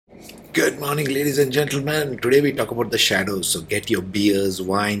Good morning, ladies and gentlemen. Today we talk about the shadows. So get your beers,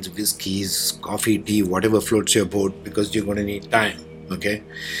 wines, whiskeys, coffee, tea, whatever floats your boat because you're going to need time. Okay?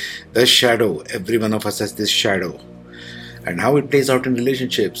 The shadow. Every one of us has this shadow. And how it plays out in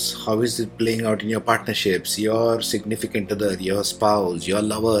relationships. How is it playing out in your partnerships? Your significant other, your spouse, your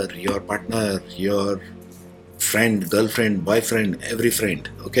lover, your partner, your friend, girlfriend, boyfriend, every friend.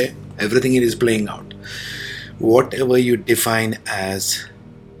 Okay? Everything it is playing out. Whatever you define as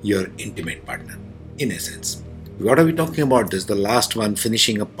your intimate partner, in essence. What are we talking about? This the last one,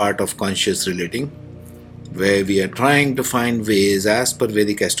 finishing a part of conscious relating, where we are trying to find ways, as per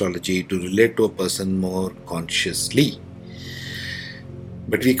Vedic astrology, to relate to a person more consciously.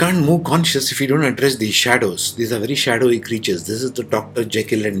 But we can't move conscious if we don't address these shadows. These are very shadowy creatures. This is the Dr.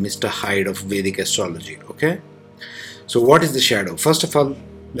 Jekyll and Mr. Hyde of Vedic astrology. Okay? So, what is the shadow? First of all,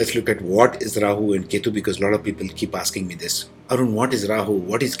 let's look at what is Rahu and Ketu, because a lot of people keep asking me this. Arun, what is Rahu?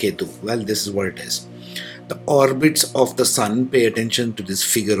 What is Ketu? Well, this is what it is. The orbits of the sun, pay attention to this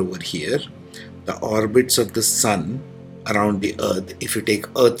figure over here. The orbits of the sun around the earth, if you take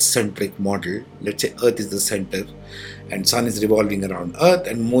earth-centric model, let's say earth is the center and sun is revolving around earth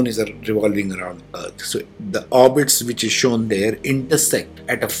and moon is revolving around earth. So the orbits which is shown there intersect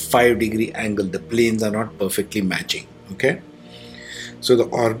at a 5-degree angle. The planes are not perfectly matching. Okay? So the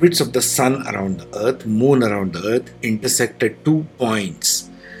orbits of the sun around the earth, moon around the earth intersect at 2 points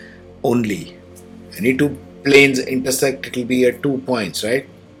only. Any two planes intersect, it will be at 2 points, right?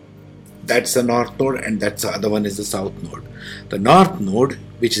 That's the north node and that's the other one is the south node. The north node,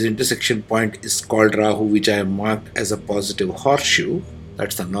 which is intersection point, is called Rahu, which I have marked as a positive horseshoe.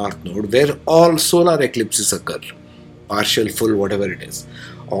 That's the north node, where all solar eclipses occur. Partial, full, whatever it is.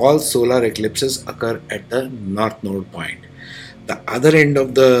 All solar eclipses occur at the north node point. The other end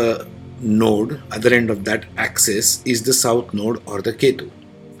of the node, other end of that axis, is the south node or the Ketu.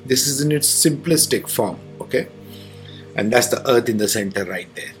 This is in its simplistic form, okay? And that's the earth in the center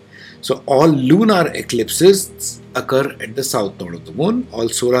right there. So all lunar eclipses occur at the south node of the moon. All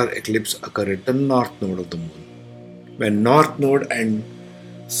solar eclipses occur at the north node of the moon. When north node and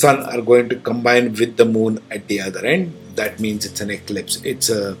sun are going to combine with the moon at the other end, that means it's an eclipse. It's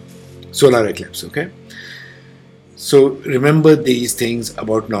a solar eclipse, okay? So remember these things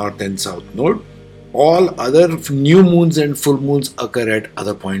about north and south node. All other new moons and full moons occur at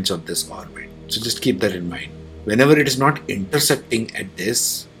other points of this orbit. So just keep that in mind. Whenever it is not intersecting at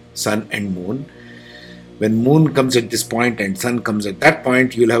this, sun and moon, when moon comes at this point and sun comes at that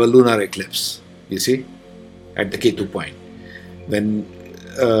point, you'll have a lunar eclipse, you see, at the Ketu point. When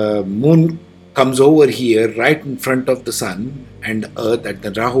moon comes over here right in front of the sun and earth at the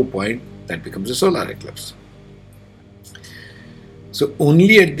Rahu point, that becomes a solar eclipse. So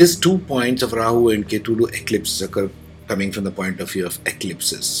only at these 2 points of Rahu and Ketu do eclipses occur, coming from the point of view of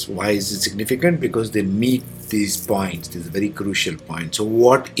eclipses. Why is it significant? Because they meet these points, these very crucial points. So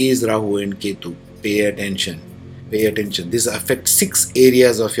what is Rahu and Ketu? Pay attention. Pay attention. This affects 6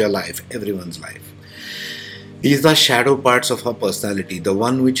 areas of your life, everyone's life. These are shadow parts of our personality, the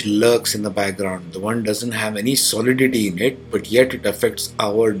one which lurks in the background, the one doesn't have any solidity in it, but yet it affects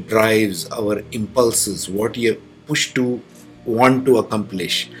our drives, our impulses, what you push to want to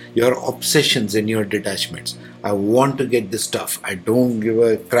accomplish, your obsessions and your detachments. I want to get this stuff. I don't give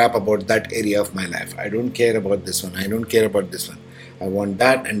a crap about that area of my life. I don't care about this one. I don't care about this one. I want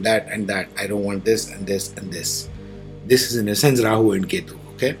that and that and that. I don't want this and this and this. This is in a sense Rahu and Ketu,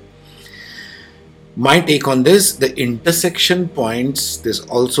 okay? My take on this, the intersection points, this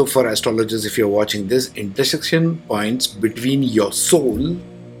also for astrologers if you're watching this, intersection points between your soul,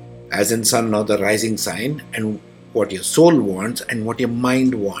 as in sun or the rising sign, and what your soul wants and what your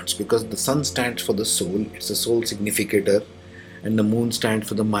mind wants, because the sun stands for the soul, it's a soul significator, and the moon stands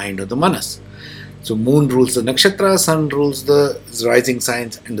for the mind or the manas. So moon rules the nakshatra, sun rules the rising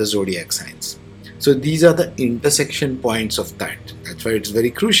signs and the zodiac signs. So these are the intersection points of that. That's why it's very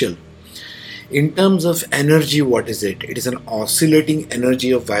crucial. In terms of energy, what is it? It is an oscillating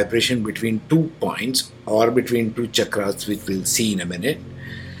energy of vibration between 2 points or between 2 chakras, which we'll see in a minute.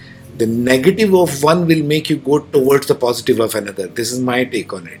 The negative of one will make you go towards the positive of another. This is my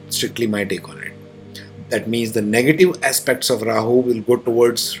take on it, strictly my take on it. That means the negative aspects of Rahu will go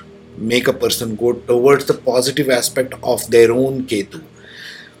towards, make a person go towards the positive aspect of their own Ketu.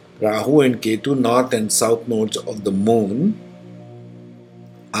 Rahu and Ketu, north and south nodes of the moon,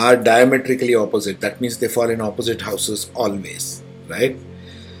 are diametrically opposite. That means they fall in opposite houses always, right?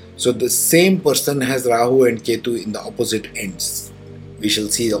 So the same person has Rahu and Ketu in the opposite ends. We shall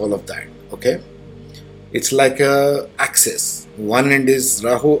see all of that, okay? It's like a axis. One end is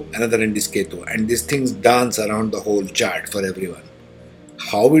Rahu, another end is Ketu, and these things dance around the whole chart for everyone.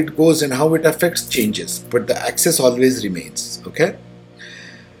 How it goes and how it affects changes, but the axis always remains. Okay?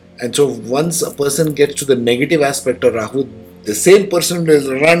 And so once a person gets to the negative aspect of Rahu, the same person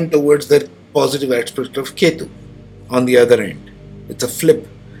will run towards the positive aspect of Ketu on the other end. It's a flip.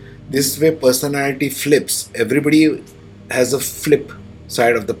 This way personality flips. Everybody has a flip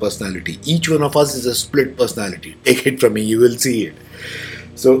side of the personality. Each one of us is a split personality. Take it from me, you will see it.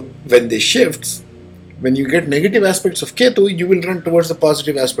 So when they shifts, when you get negative aspects of Ketu, you will run towards the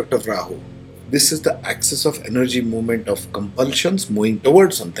positive aspect of Rahu. This is the axis of energy movement of compulsions moving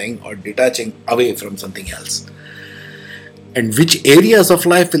towards something or detaching away from something else. And which areas of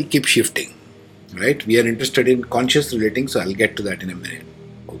life will keep shifting, right? We are interested in conscious relating, so I'll get to that in a minute.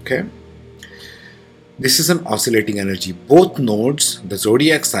 Okay? This is an oscillating energy. Both nodes, the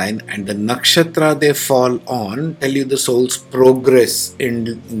zodiac sign and the nakshatra they fall on, tell you the soul's progress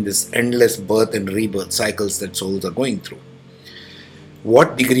in this endless birth and rebirth cycles that souls are going through.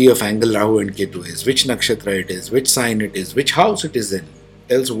 What degree of angle Rahu and Ketu is, which nakshatra it is, which sign it is, which house it is in,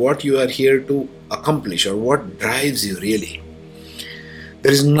 tells what you are here to accomplish or what drives you really.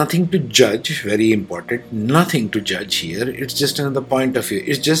 There is nothing to judge, very important, nothing to judge here. It's just another point of view.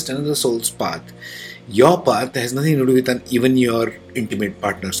 It's just another soul's path. Your path has nothing to do with even your intimate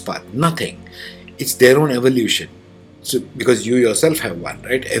partner's path. Nothing. It's their own evolution. So, because you yourself have one,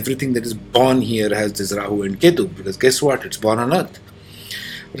 right? Everything that is born here has this Rahu and Ketu. Because guess what? It's born on earth.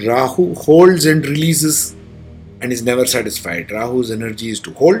 Rahu holds and releases and is never satisfied. Rahu's energy is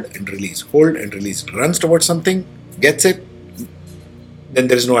to hold and release. Hold and release. Runs towards something, gets it, then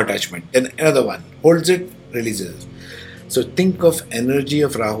there is no attachment. Then another one holds it, releases. So think of energy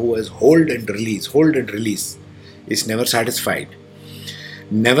of Rahu as hold and release. Hold and release. It's never satisfied.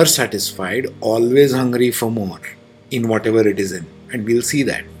 Never satisfied, always hungry for more in whatever it is in. And we'll see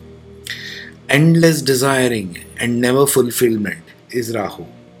that. Endless desiring and never fulfillment is Rahu.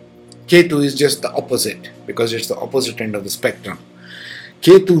 Ketu is just the opposite because it's the opposite end of the spectrum.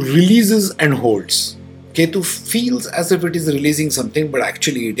 Ketu releases and holds. Ketu feels as if it is releasing something, but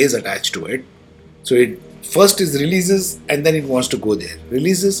actually it is attached to it. So it first is releases and then it wants to go there.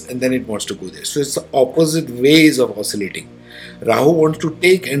 Releases and then it wants to go there. So it's the opposite ways of oscillating. Rahu wants to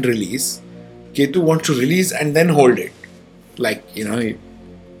take and release. Ketu wants to release and then hold it. Like,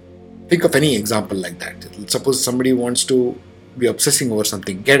 think of any example like that. Suppose somebody wants to be obsessing over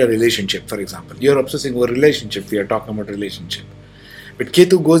something, get a relationship, for example. You're obsessing over a relationship. We are talking about relationship. But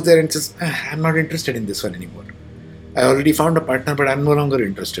Ketu goes there and says, I'm not interested in this one anymore. I already found a partner, but I'm no longer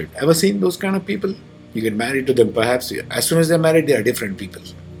interested. Ever seen those kind of people? You get married to them, perhaps. As soon as they're married, they are different people.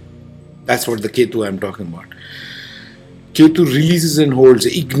 That's what the Ketu I'm talking about. Ketu releases and holds,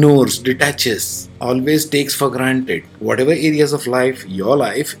 ignores, detaches, always takes for granted. Whatever areas of life, your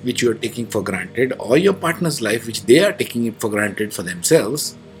life, which you are taking for granted, or your partner's life, which they are taking it for granted for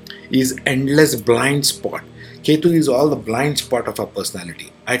themselves, is endless blind spot. Ketu is all the blind spot of our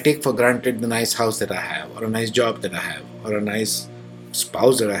personality. I take for granted the nice house that I have, or a nice job that I have, or a nice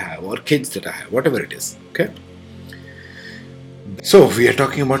spouse that I have, or kids that I have, whatever it is. Okay? So, we are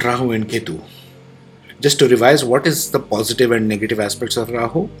talking about Rahu and Ketu. Just to revise, what is the positive and negative aspects of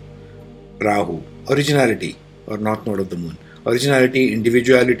Rahu? Rahu, originality, or north node of the moon. Originality,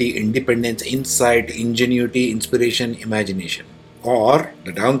 individuality, independence, insight, ingenuity, inspiration, imagination. Or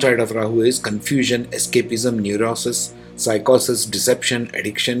the downside of Rahu is confusion, escapism, neurosis, psychosis, deception,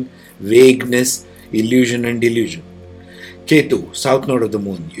 addiction, vagueness, illusion and delusion. Ketu, south node of the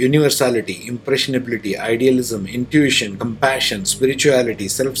moon, universality, impressionability, idealism, intuition, compassion, spirituality,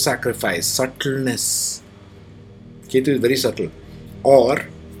 self-sacrifice, subtleness. Ketu is very subtle. Or,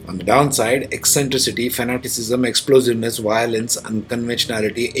 on the downside, eccentricity, fanaticism, explosiveness, violence,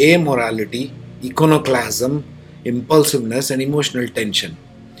 unconventionality, amorality, iconoclasm, impulsiveness and emotional tension.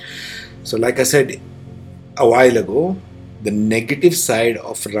 So like I said a while ago, the negative side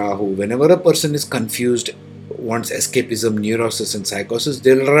of Rahu, whenever a person is confused, wants escapism, neurosis and psychosis,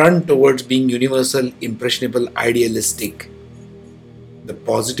 they'll run towards being universal, impressionable, idealistic. The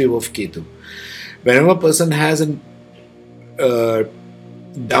positive of Ketu. Whenever a person has a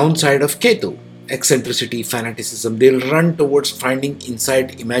downside of Ketu, eccentricity, fanaticism, they'll run towards finding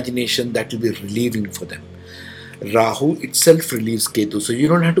insight, imagination that will be relieving for them. Rahu itself relieves Ketu, so you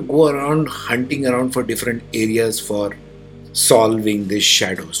don't have to go around hunting around for different areas for solving this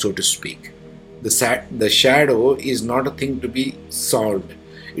shadow, so to speak. The shadow is not a thing to be solved.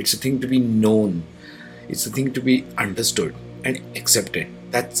 It's a thing to be known. It's a thing to be understood and accepted.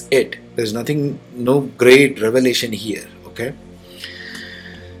 That's it. There's nothing, no great revelation here. Okay.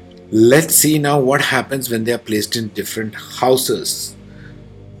 Let's see now what happens when they are placed in different houses.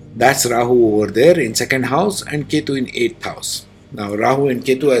 That's Rahu over there in second house and Ketu in 8th house. Now, Rahu and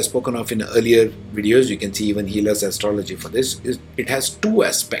Ketu, I have spoken of in earlier videos. You can see even Healer's astrology for this. It has two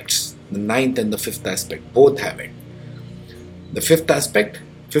aspects, the ninth and the fifth aspect. Both have it. The fifth aspect,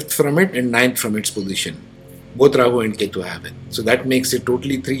 fifth from it and ninth from its position. Both Rahu and Ketu have it. So that makes it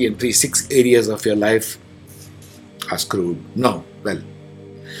totally 3 and 3, 6 areas of your life are screwed. No, well,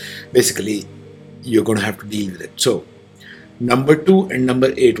 basically, you're going to have to deal with it. So, number 2 and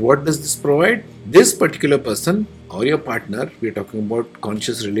number 8, what does this provide? This particular person or your partner, we are talking about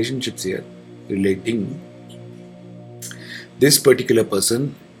conscious relationships here, relating. This particular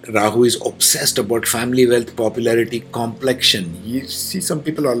person, Rahu, is obsessed about family wealth, popularity, complexion. You see some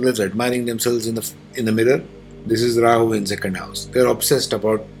people always admiring themselves in the mirror. This is Rahu in second house. They're obsessed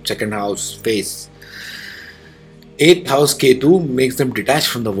about second house, face. Eighth house Ketu makes them detached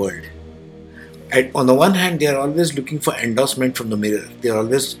from the world. On the one hand, they are always looking for endorsement from the mirror. They are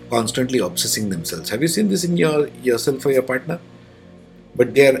always constantly obsessing themselves. Have you seen this in yourself or your partner?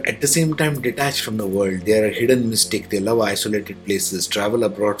 But they are at the same time detached from the world. They are a hidden mystic. They love isolated places, travel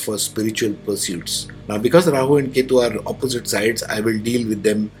abroad for spiritual pursuits. Now, because Rahu and Ketu are opposite sides, I will deal with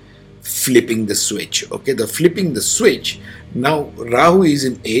them flipping the switch. Okay, the flipping the switch. Now, Rahu is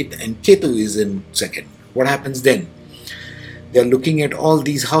in 8th and Ketu is in 2nd. What happens then? They are looking at all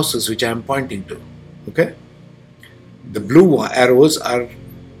these houses which I am pointing to. Okay, the blue arrows are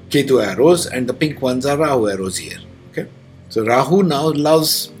Ketu arrows and the pink ones are Rahu arrows here. Okay, so Rahu now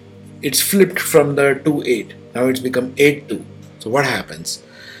loves, it's flipped from the 2-8. Now it's become 8-2. So what happens?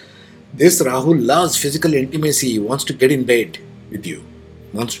 This Rahu loves physical intimacy, wants to get in bed with you,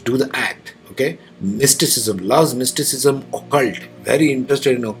 wants to do the act. Okay, mysticism, loves mysticism, occult, very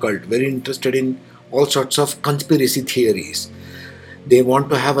interested in occult, very interested in all sorts of conspiracy theories. They want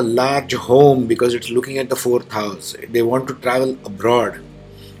to have a large home because it's looking at the 4th house. They want to travel abroad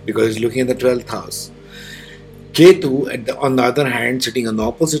because it's looking at the 12th house. Ketu, on the other hand, sitting on the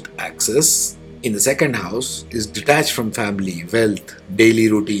opposite axis in the 2nd house, is detached from family, wealth,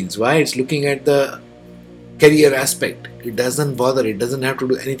 daily routines. Why? It's looking at the career aspect. It doesn't bother. It doesn't have to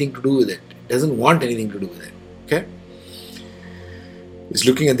do anything to do with it. It doesn't want anything to do with it. Okay? It's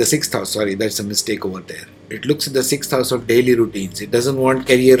looking at the 6th house. Sorry, that's a mistake over there. It looks at the 6th house of daily routines. It doesn't want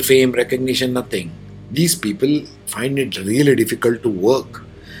career, fame, recognition, nothing. These people find it really difficult to work.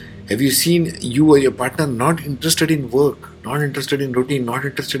 Have you seen you or your partner not interested in work, not interested in routine, not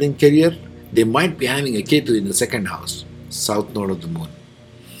interested in career? They might be having a Ketu in the 2nd house, south node of the moon.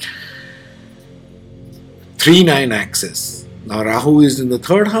 3-9 axis. Now Rahu is in the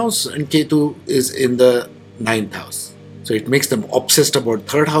 3rd house and Ketu is in the 9th house. So it makes them obsessed about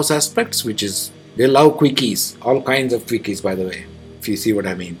 3rd house aspects, which is, they love quickies, all kinds of quickies, by the way, if you see what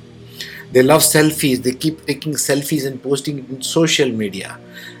I mean. They love selfies. They keep taking selfies and posting it in social media.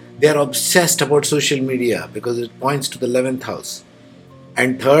 They are obsessed about social media because it points to the 11th house.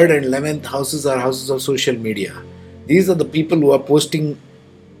 And 3rd and 11th houses are houses of social media. These are the people who are posting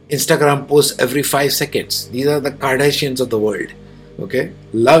Instagram posts every 5 seconds. These are the Kardashians of the world. Okay?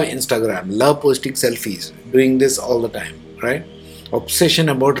 Love Instagram, love posting selfies, doing this all the time, right? Obsession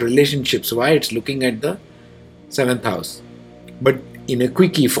about relationships. Why? It's looking at the 7th house, but in a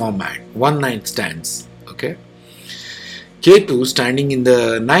quickie format, one night stands. Okay, Ketu standing in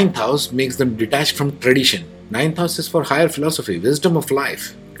the 9th house makes them detached from tradition. 9th house is for higher philosophy, wisdom of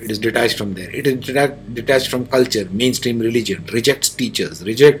life. It is detached from there. It is detached from culture, mainstream religion, rejects teachers,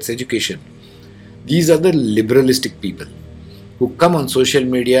 rejects education. These are the liberalistic people who come on social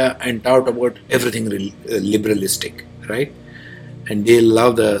media and tout about everything liberalistic, right? And they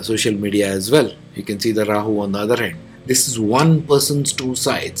love the social media as well. You can see the Rahu on the other hand. This is one person's two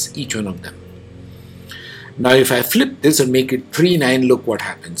sides, each one of them. Now if I flip this and make it 3-9, look what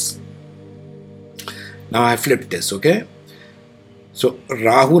happens. Now I flipped this, okay? So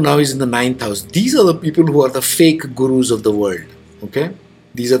Rahu now is in the 9th house. These are the people who are the fake gurus of the world, okay?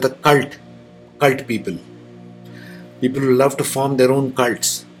 These are the cult people. People who love to form their own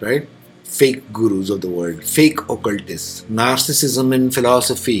cults, right? Fake gurus of the world, fake occultists, narcissism in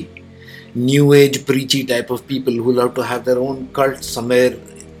philosophy, new age preachy type of people who love to have their own cult somewhere,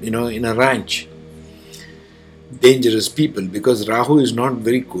 in a ranch. Dangerous people, because Rahu is not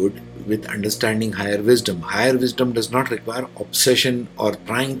very good with understanding higher wisdom. Higher wisdom does not require obsession or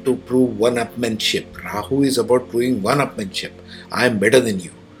trying to prove one-upmanship. Rahu is about proving one-upmanship. I am better than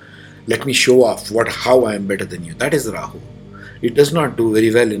you. Let me show off how I am better than you. That is Rahu. It does not do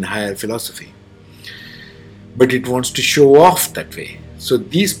very well in higher philosophy. But it wants to show off that way. So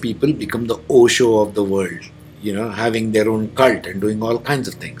these people become the Osho of the world, having their own cult and doing all kinds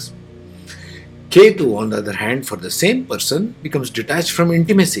of things. Ketu, on the other hand, for the same person, becomes detached from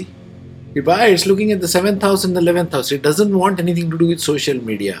intimacy. Why? It's looking at the 7th house and the 11th house. It doesn't want anything to do with social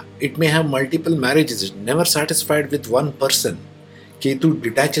media. It may have multiple marriages. It's never satisfied with one person. Ketu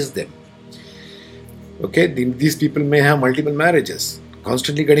detaches them. Okay, these people may have multiple marriages,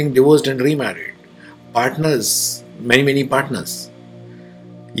 constantly getting divorced and remarried. Partners, many partners.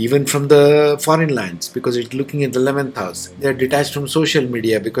 Even from the foreign lands, because it's looking at the 11th house. They are detached from social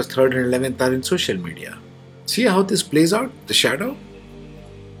media because 3rd and 11th are in social media. See how this plays out, the shadow?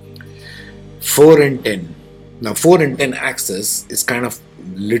 4 and 10. Now 4 and 10 axis is kind of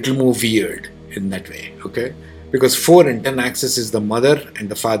little more weird in that way, okay? Because 4 and 10 axis is the mother and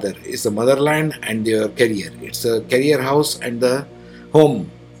the father, is the motherland and their career. It's the career house and the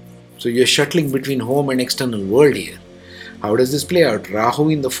home. So you're shuttling between home and external world here. How does this play out? Rahu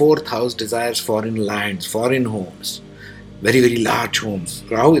in the 4th house desires foreign lands, foreign homes, very large homes.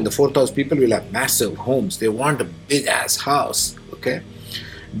 Rahu in the 4th house, people will have massive homes. They want a big ass house, okay?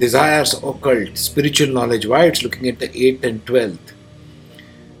 Desires occult, spiritual knowledge. Why? It's looking at the 8th and 12th.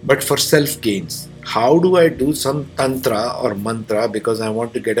 But for self gains. How do I do some tantra or mantra because I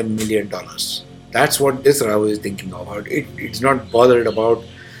want to get $1 million? That's what this Rahu is thinking about. It's not bothered about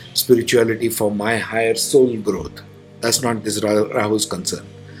spirituality for my higher soul growth. That's not this Rahu's concern.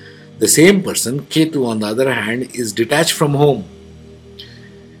 The same person, Ketu on the other hand, is detached from home.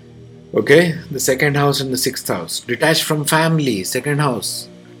 Okay, the 2nd house and the 6th house. Detached from family, 2nd house.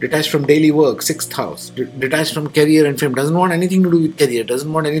 Detached from daily work, 6th house. Detached from career and fame. Doesn't want anything to do with career.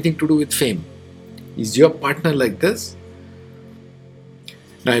 Doesn't want anything to do with fame. Is your partner like this?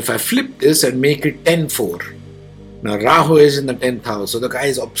 Now if I flip this and make it 10-4. Now Rahu is in the 10th house. So the guy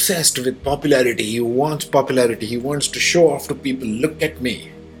is obsessed with popularity. He wants popularity. He wants to show off to people. Look at me.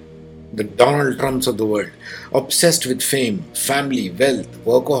 The Donald Trumps of the world. Obsessed with fame, family, wealth,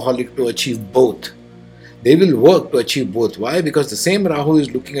 workaholic to achieve both. They will work to achieve both. Why? Because the same Rahu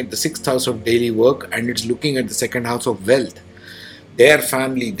is looking at the 6th house of daily work and it's looking at the 2nd house of wealth. Their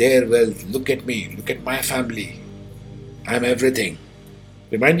family, their wealth. Look at me. Look at my family. I'm everything.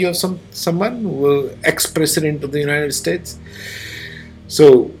 Remind you of someone, ex-president of the United States?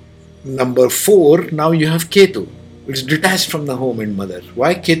 So, number 4, now you have Ketu. It's detached from the home and mother.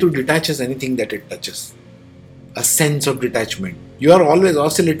 Why? Ketu detaches anything that it touches. A sense of detachment. You are always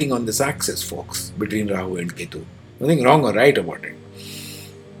oscillating on this axis, folks, between Rahu and Ketu. Nothing wrong or right about it.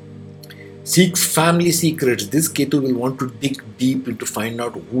 Seeks family secrets. This Ketu will want to dig deep into find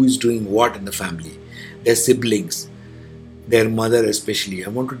out who is doing what in the family. Their siblings, their mother especially. I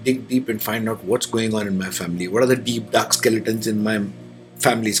want to dig deep and find out what's going on in my family. What are the deep dark skeletons in my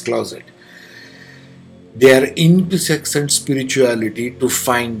family's closet? They are into sex and spirituality to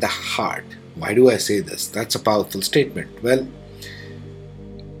find the heart. Why do I say this? That's a powerful statement. Well,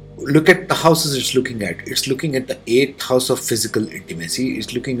 look at the houses it's looking at. It's looking at the 8th house of physical intimacy.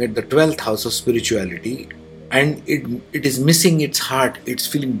 It's looking at the 12th house of spirituality. And it is missing its heart. It's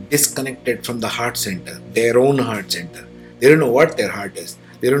feeling disconnected from the heart center, their own heart center. They don't know what their heart is.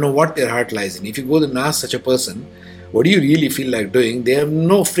 They don't know what their heart lies in. If you go and ask such a person, what do you really feel like doing? They have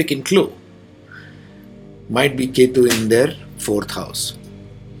no freaking clue. Might be Ketu in their 4th house.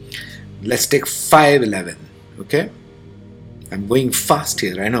 Let's take 5-11. Okay? I'm going fast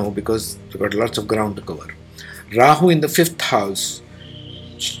here, I know, because we've got lots of ground to cover. Rahu in the 5th house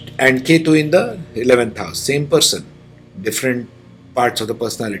and Ketu in the 11th house. Same person. Different parts of the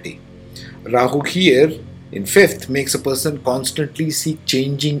personality. Rahu here in 5th makes a person constantly seek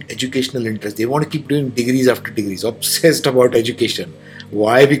changing educational interests. They want to keep doing degrees after degrees, obsessed about education.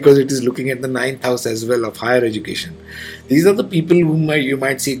 Why? Because it is looking at the 9th house as well of higher education. These are the people whom you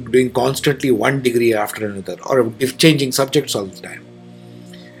might see doing constantly one degree after another or changing subjects all the time.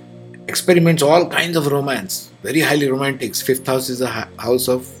 Experiments all kinds of romance, very highly romantic. 5th house is a house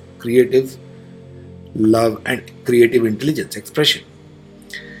of creative love and creative intelligence, expression.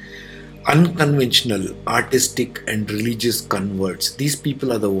 Unconventional, artistic and religious converts. These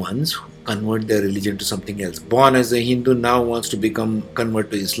people are the ones who convert their religion to something else. Born as a Hindu now wants to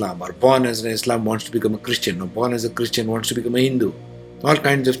convert to Islam, or born as an Islam wants to become a Christian, or born as a Christian wants to become a Hindu. All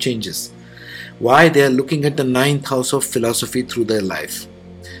kinds of changes. Why? They are looking at the 9th house of philosophy through their life.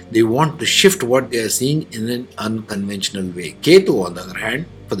 They want to shift what they are seeing in an unconventional way. Ketu, on the other hand,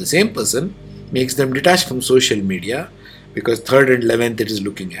 for the same person, makes them detached from social media because 3rd and 11th it is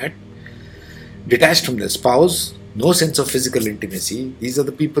looking at. Detached from their spouse, no sense of physical intimacy. These are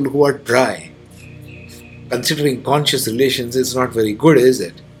the people who are dry. Considering conscious relations is not very good, is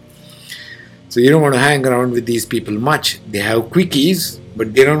it? So you don't want to hang around with these people much. They have quickies,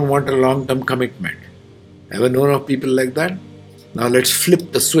 but they don't want a long-term commitment. Ever known of people like that? Now let's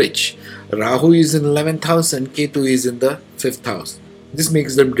flip the switch. Rahu is in 11th house and Ketu is in the 5th house. This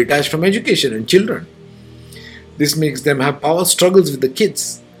makes them detached from education and children. This makes them have power struggles with the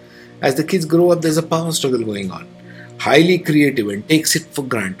kids. As the kids grow up, there's a power struggle going on. Highly creative and takes it for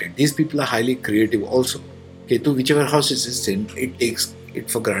granted. These people are highly creative also. Ketu, whichever house it is in, it takes it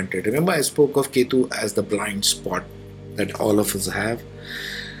for granted. Remember, I spoke of Ketu as the blind spot that all of us have.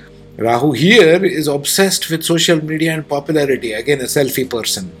 Rahu here is obsessed with social media and popularity. Again, a selfie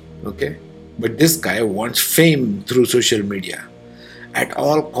person. Okay? But this guy wants fame through social media at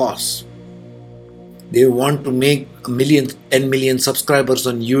all costs. They want to make 10 million subscribers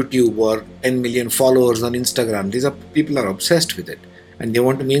on YouTube or 10 million followers on Instagram. These are people are obsessed with it, and they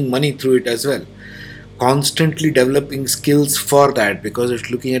want to make money through it as well. Constantly developing skills for that, because it's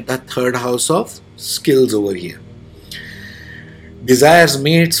looking at the third house of skills over here. Desires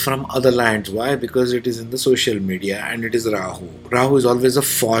mates from other lands. Why? Because it is in the social media and it is Rahu. Rahu is always a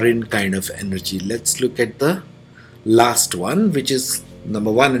foreign kind of energy. Let's look at the last one, which is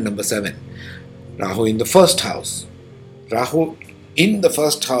number 1 and number 7. Rahu in the first house. Rahu in the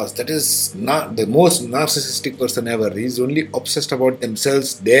first house, that is not the most narcissistic person ever. He's only obsessed about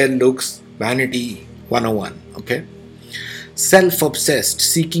themselves, their looks, vanity 101. Okay? Self-obsessed,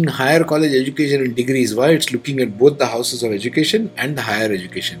 seeking higher college education and degrees. Why? It's looking at both the houses of education and the higher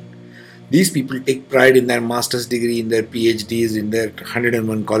education. These people take pride in their master's degree, in their PhDs, in their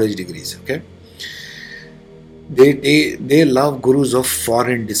 101 college degrees. Okay? They love gurus of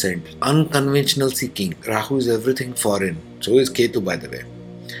foreign descent. Unconventional seeking. Rahu is everything foreign. So is Ketu, by the way.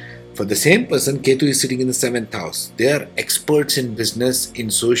 For the same person, Ketu is sitting in the 7th house. They are experts in business, in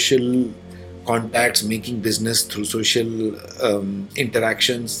social contacts, making business through social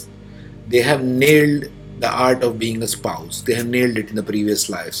interactions. They have nailed the art of being a spouse. They have nailed it in the previous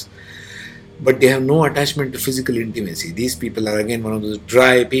lives. But they have no attachment to physical intimacy. These people are again one of those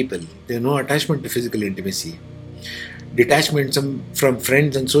dry people. They have no attachment to physical intimacy. Detachment from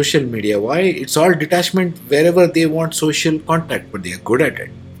friends and social media. Why? It's all detachment wherever they want social contact, but they are good at it.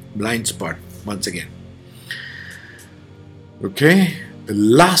 Blind spot, once again. Okay, the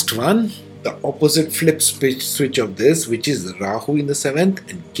last one, the opposite flip switch of this, which is Rahu in the 7th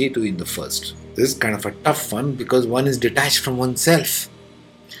and Ketu in the 1st. This is kind of a tough one because one is detached from oneself.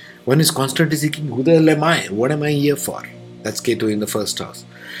 One is constantly seeking, who the hell am I? What am I here for? That's Ketu in the 1st house.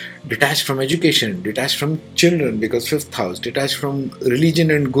 Detached from education, detached from children because 5th house, detached from religion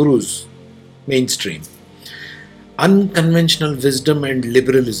and gurus, mainstream. Unconventional wisdom and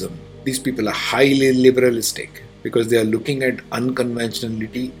liberalism. These people are highly liberalistic because they are looking at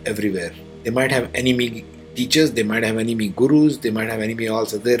unconventionality everywhere. They might have enemy teachers, they might have enemy gurus, they might have enemy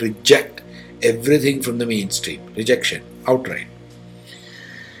also. They reject everything from the mainstream. Rejection, outright.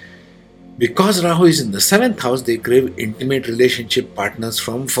 Because Rahu is in the 7th house, they crave intimate relationship partners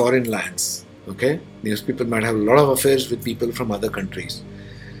from foreign lands. Okay? These people might have a lot of affairs with people from other countries.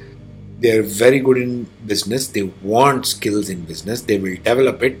 They are very good in business. They want skills in business. They will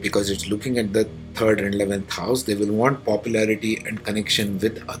develop it because it's looking at the 3rd and 11th house. They will want popularity and connection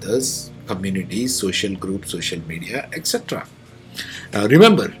with others, communities, social groups, social media, etc. Now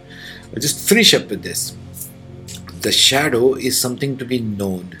remember, I'll just finish up with this. The shadow is something to be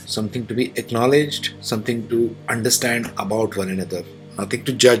known, something to be acknowledged, something to understand about one another. Nothing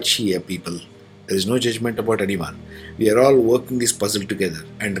to judge here, people. There is no judgment about anyone. We are all working this puzzle together.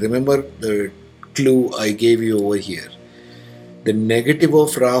 And remember the clue I gave you over here. The negative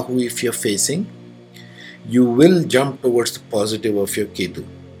of Rahu, if you're facing, you will jump towards the positive of your Ketu.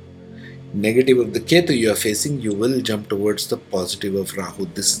 Negative of the Ketu you are facing, you will jump towards the positive of Rahu.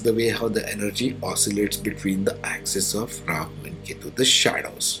 This is the way how the energy oscillates between the axis of Rahu and Ketu, the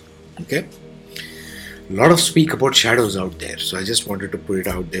shadows. Okay? A lot of speak about shadows out there, so I just wanted to put it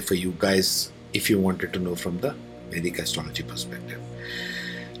out there for you guys if you wanted to know from the Vedic astrology perspective.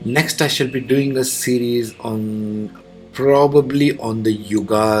 Next I shall be doing a series on probably on the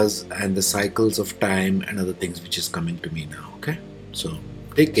yugas and the cycles of time and other things which is coming to me now. Okay? So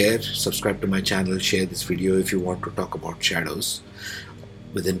take care, subscribe to my channel, share this video if you want to talk about shadows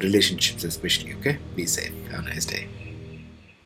within relationships especially, okay? Be safe. Have a nice day.